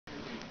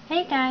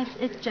Hey guys,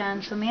 it's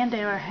Jen. So me and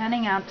Dave are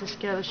heading out to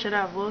scare the shit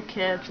out of little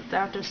kids. It's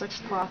after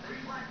 6 o'clock.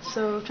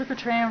 So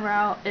trick-or-treating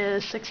route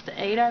is 6 to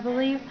 8, I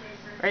believe,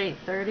 or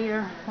 8:30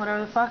 or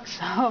whatever the fuck.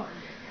 So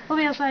we'll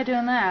be outside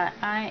doing that.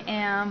 I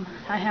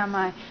have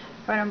my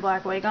red and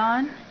black wig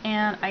on,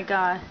 and I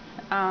got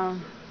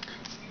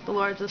the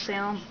Lords of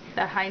Salem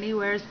that Heidi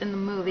wears in the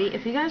movie.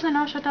 If you guys are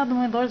not checked out the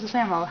movie Lords of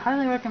Salem, I would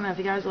highly recommend if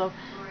you guys love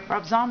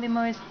Rob Zombie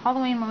movies,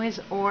 Halloween movies,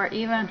 or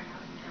even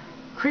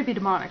creepy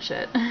demonic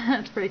shit.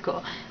 It's pretty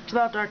cool. It's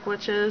about dark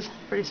witches.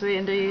 Pretty sweet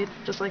indeed.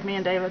 Just like me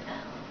and David.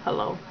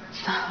 Hello.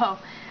 So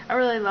I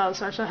really love,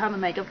 especially how the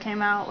makeup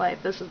came out.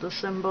 Like, this is the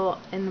symbol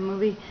in the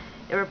movie.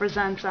 It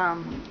represents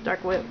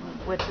dark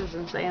witches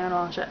and Satan and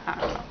all that shit. I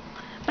don't know.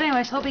 But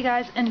anyways, hope you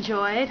guys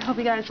enjoyed. Hope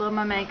you guys love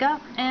my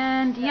makeup.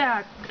 And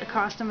yeah, a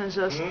costume is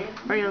just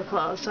regular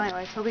clothes. So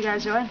anyways, hope you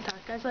guys enjoyed. Talk to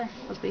you guys later.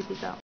 Let's be peace out.